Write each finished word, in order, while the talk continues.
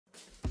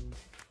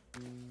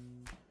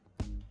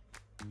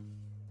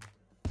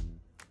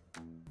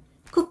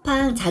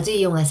쿠팡 자주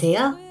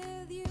이용하세요?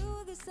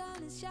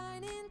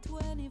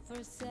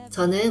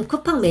 저는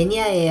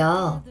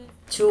쿠팡매니아예요.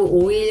 주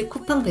 5일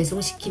쿠팡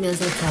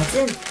배송시키면서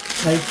찾은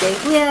절대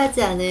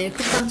후회하지 않을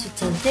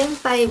쿠팡추천템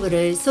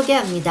 5를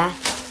소개합니다.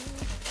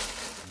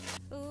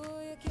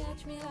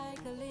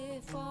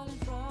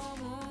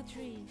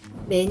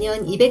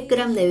 매년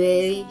 200g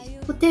내외의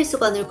호텔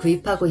수건을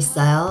구입하고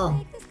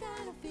있어요.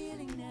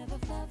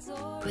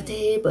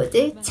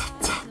 보들보들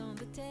찹찹.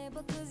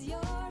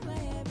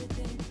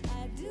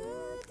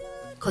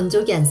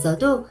 건조기 안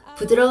써도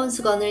부드러운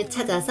수건을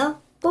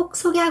찾아서 꼭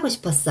소개하고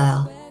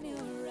싶었어요.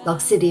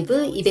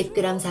 럭스리브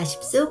 200g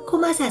 40수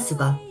코마사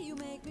수건.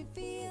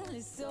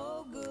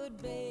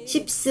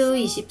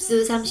 10수,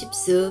 20수,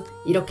 30수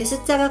이렇게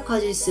숫자가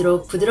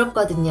커질수록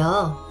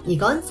부드럽거든요.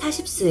 이건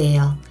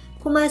 40수예요.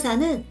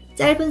 코마사는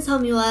짧은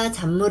섬유와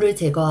잔물을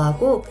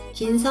제거하고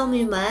긴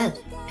섬유만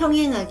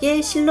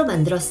평행하게 실로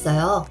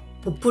만들었어요.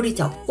 보풀이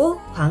적고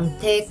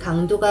광택,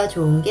 강도가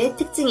좋은 게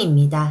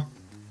특징입니다.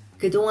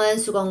 그동안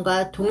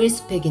수건과 동일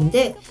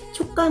스펙인데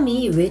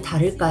촉감이 왜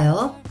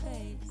다를까요?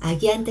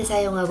 아기한테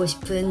사용하고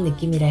싶은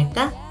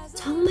느낌이랄까?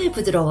 정말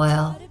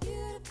부드러워요.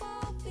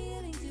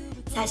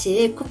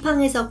 사실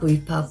쿠팡에서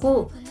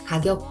구입하고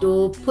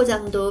가격도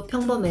포장도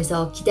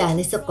평범해서 기대 안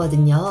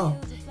했었거든요.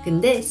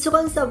 근데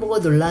수건 써보고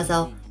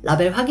놀라서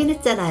라벨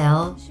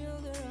확인했잖아요.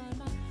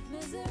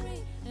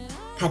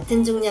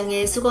 같은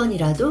중량의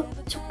수건이라도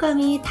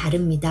촉감이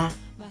다릅니다.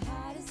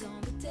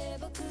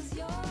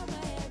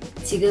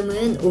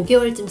 지금은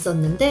 5개월쯤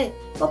썼는데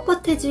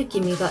뻣뻣해질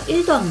기미가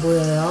 1도 안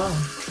보여요.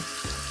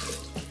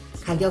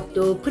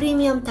 가격도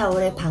프리미엄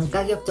타월의 반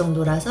가격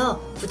정도라서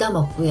부담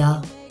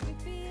없고요.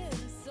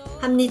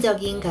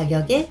 합리적인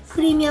가격에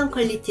프리미엄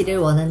퀄리티를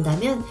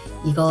원한다면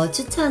이거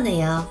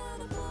추천해요.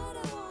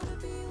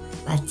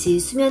 마치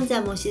수면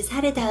잠옷이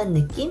살에 닿은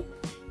느낌?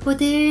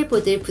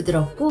 보들보들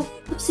부드럽고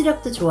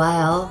흡수력도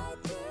좋아요.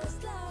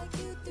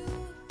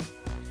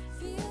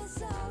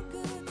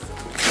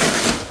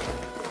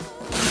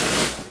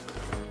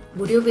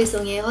 무료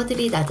배송의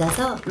허들이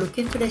낮아서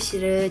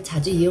로켓프레쉬를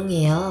자주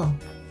이용해요.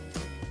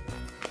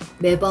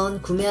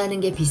 매번 구매하는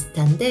게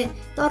비슷한데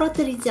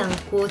떨어뜨리지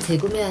않고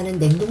재구매하는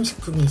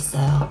냉동식품이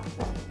있어요.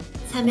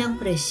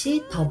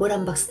 삼양프레쉬 더블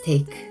함박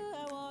스테이크.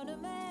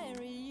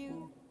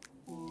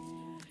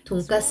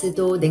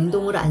 돈가스도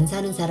냉동으로 안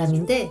사는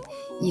사람인데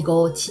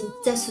이거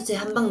진짜 수제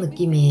함박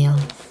느낌이에요.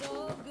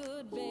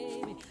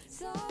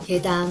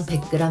 개당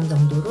 100g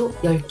정도로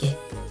 10개,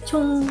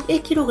 총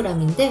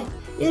 1kg인데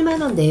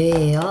 1만원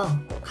내외예요.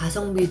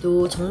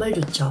 가성비도 정말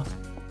좋죠.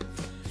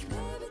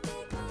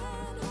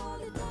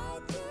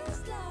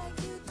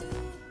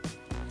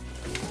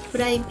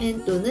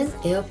 프라이팬 또는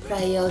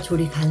에어프라이어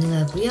조리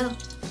가능하고요.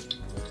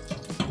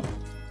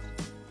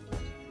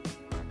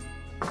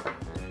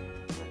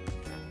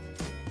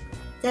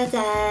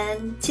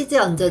 짜잔! 치즈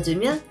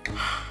얹어주면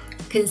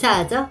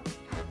근사하죠?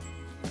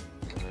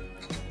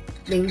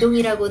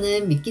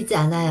 냉동이라고는 믿기지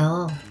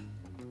않아요.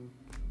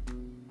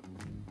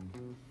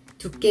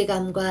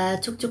 두께감과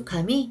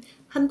촉촉함이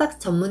함박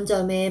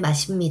전문점의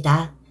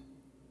맛입니다.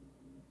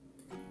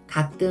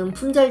 가끔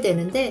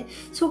품절되는데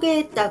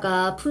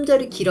소개했다가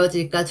품절이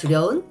길어질까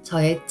두려운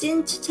저의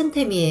찐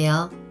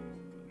추천템이에요.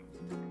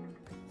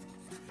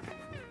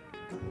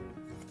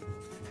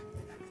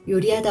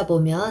 요리하다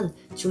보면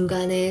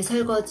중간에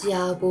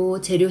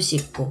설거지하고 재료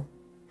씻고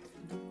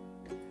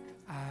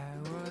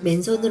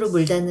맨손으로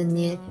물 닿는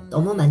일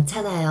너무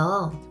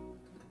많잖아요.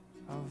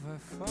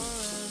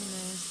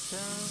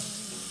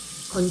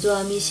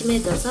 건조함이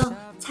심해져서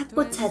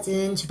찾고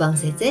찾은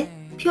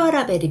주방세제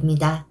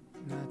퓨어라벨입니다.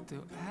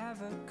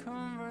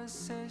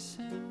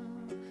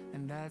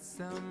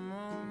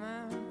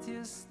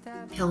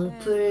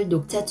 병풀,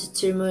 녹차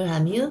추출물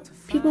함유,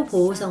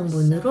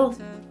 피부보호성분으로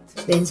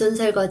맨손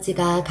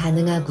설거지가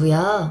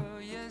가능하고요.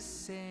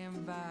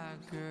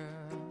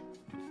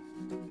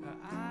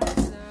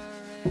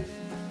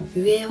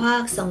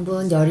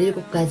 유해화학성분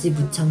 17가지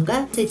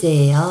무첨가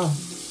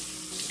세제예요.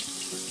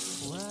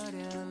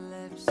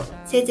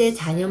 세제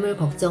잔여물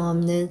걱정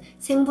없는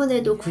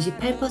생분해도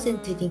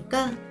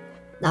 98%니까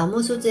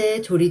나무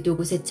소재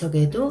조리도구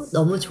세척에도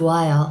너무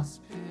좋아요.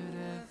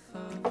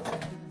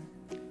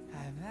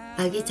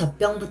 아기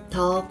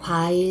젖병부터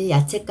과일,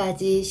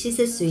 야채까지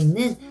씻을 수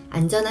있는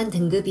안전한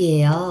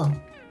등급이에요.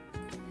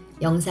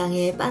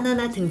 영상에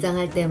바나나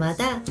등장할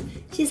때마다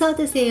씻어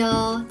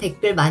드세요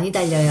댓글 많이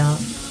달려요.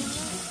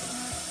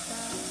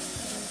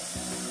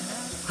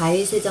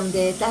 과일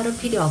세정제 따로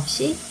필요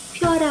없이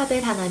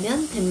퓨어라벨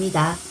하나면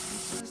됩니다.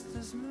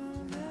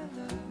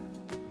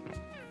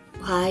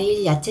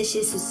 과일, 야채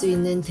씻을 수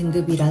있는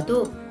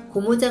등급이라도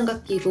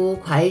고무장갑 끼고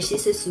과일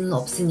씻을 수는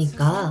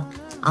없으니까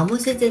아무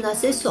세제나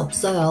쓸 수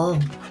없어요.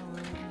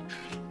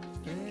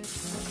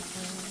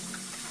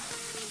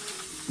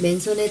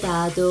 맨손에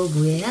닿아도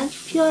무해한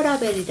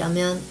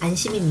퓨어라벨이라면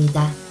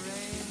안심입니다.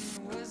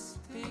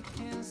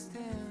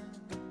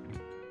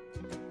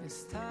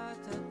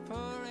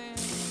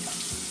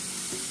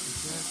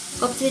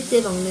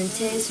 껍질째 먹는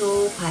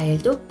채소,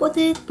 과일도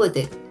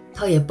뽀득뽀득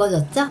더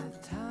예뻐졌죠?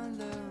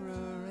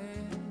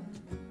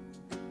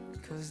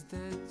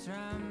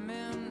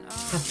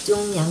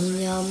 각종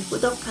양념,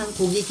 꾸덕한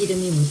고기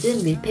기름이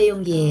묻은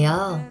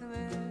밀폐용기예요.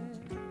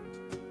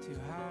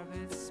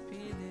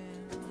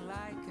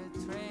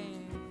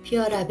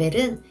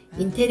 퓨어라벨은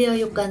인테리어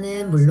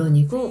효과는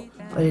물론이고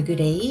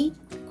얼그레이,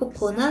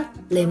 코코넛,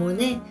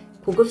 레몬의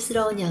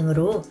고급스러운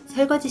향으로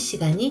설거지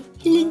시간이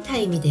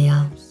힐링타임이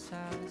돼요.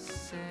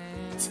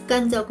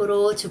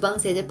 습관적으로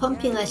주방세제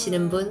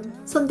펌핑하시는 분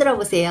손들어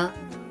보세요.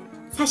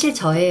 사실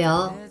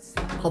저예요.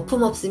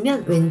 거품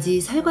없으면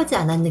왠지 설거지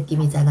안 한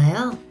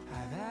느낌이잖아요.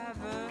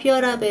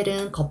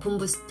 퓨어라벨은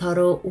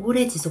거품부스터로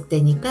오래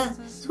지속되니까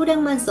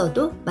소량만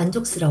써도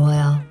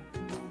만족스러워요.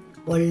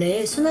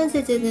 원래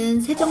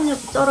순환세제는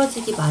세정력이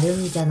떨어지기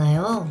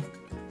마련이잖아요.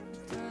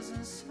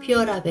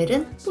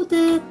 퓨어라벨은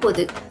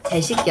뽀득뽀득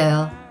잘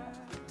씻겨요.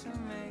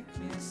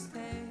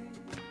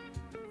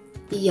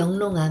 이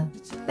영롱함,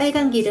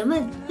 빨간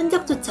기름은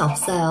흔적조차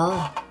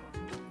없어요.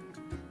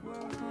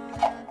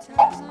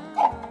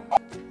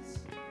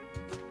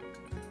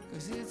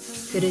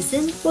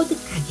 그릇은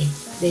뽀득하게,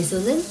 내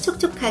손은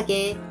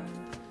촉촉하게.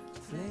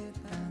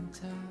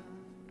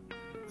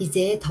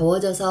 이제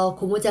더워져서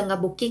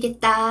고무장갑 못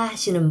끼겠다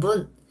하시는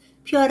분,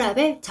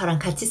 퓨어라벨 저랑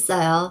같이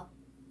써요.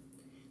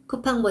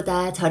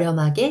 쿠팡보다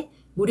저렴하게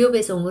무료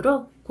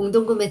배송으로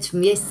공동구매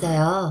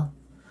준비했어요.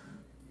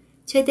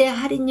 최대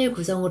할인율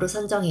구성으로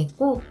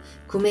선정했고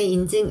구매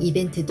인증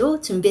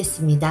이벤트도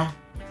준비했습니다.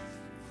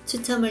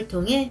 추첨을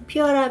통해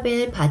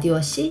퓨어라벨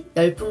바디워시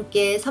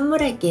 10분께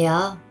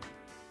선물할게요.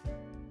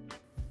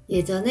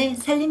 예전에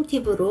살림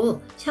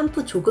팁으로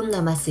샴푸 조금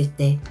남았을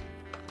때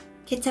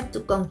케찹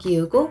뚜껑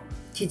끼우고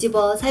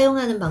뒤집어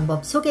사용하는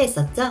방법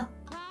소개했었죠?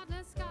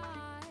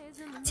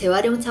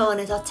 재활용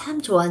차원에서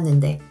참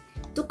좋았는데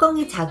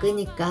뚜껑이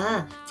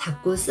작으니까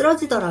자꾸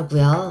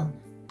쓰러지더라고요.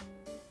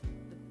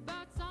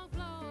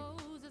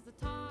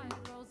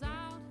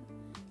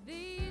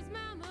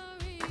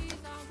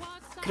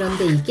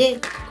 그런데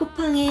이게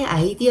쿠팡의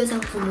아이디어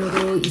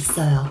상품으로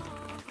있어요.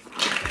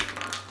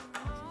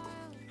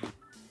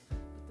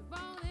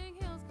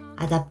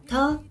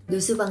 아답터,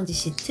 누수방지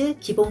시트,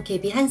 기본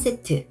캡이 한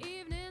세트.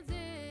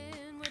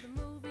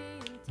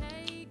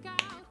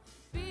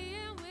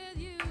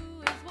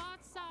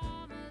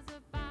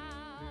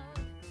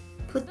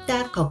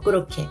 후딱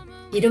거꾸로 캡.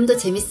 이름도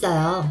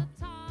재밌어요.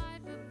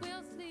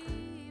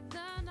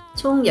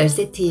 총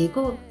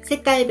 10세트이고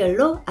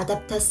색깔별로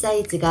아답터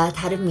사이즈가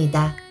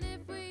다릅니다.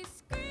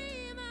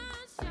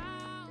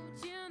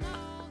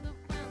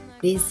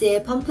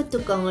 린스의 펌프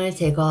뚜껑을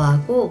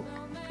제거하고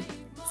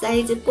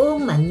사이즈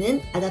꼭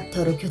맞는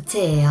아답터로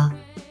교체해요.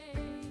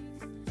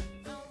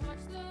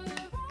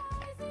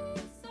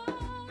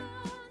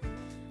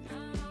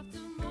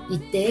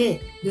 이때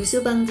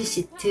누수 방지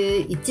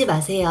시트 잊지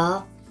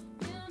마세요.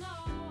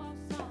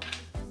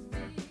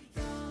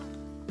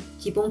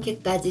 기본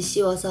캡까지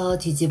씌워서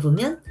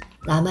뒤집으면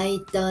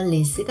남아있던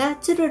린스가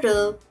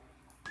쭈르륵.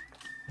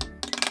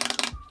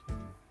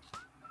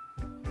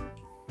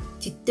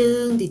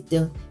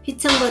 뒤뚱뒤뚱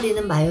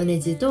휘청거리는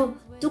마요네즈도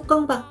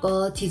뚜껑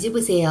바꿔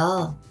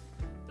뒤집으세요.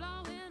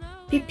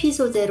 PP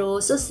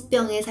소재로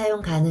소스병에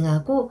사용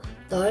가능하고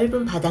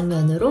넓은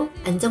바닥면으로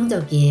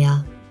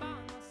안정적이에요.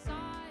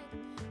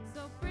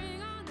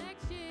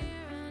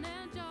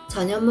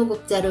 전현무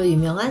국자로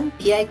유명한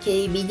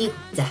BRK 미니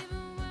국자.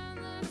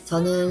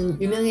 저는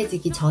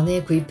유명해지기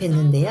전에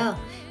구입했는데요.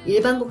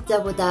 일반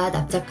국자보다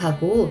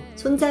납작하고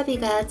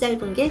손잡이가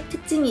짧은 게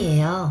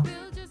특징이에요.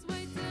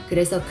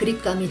 그래서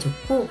그립감이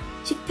좋고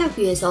식탁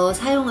위에서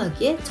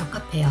사용하기에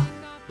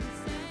적합해요.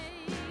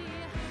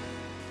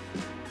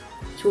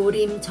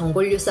 조림,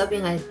 전골류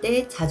서빙할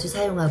때 자주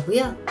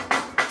사용하고요.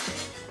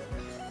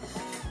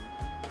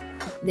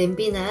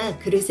 냄비나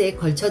그릇에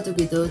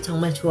걸쳐두기도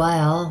정말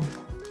좋아요.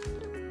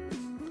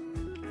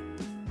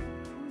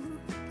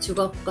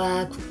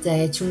 주걱과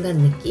국자의 중간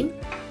느낌?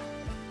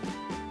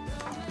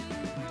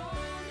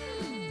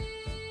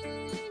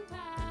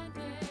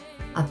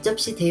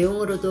 앞접시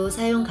대용으로도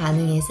사용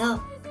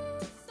가능해서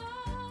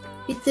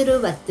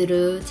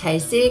휘뚜루마뚜루 잘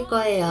쓰일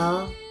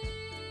거예요.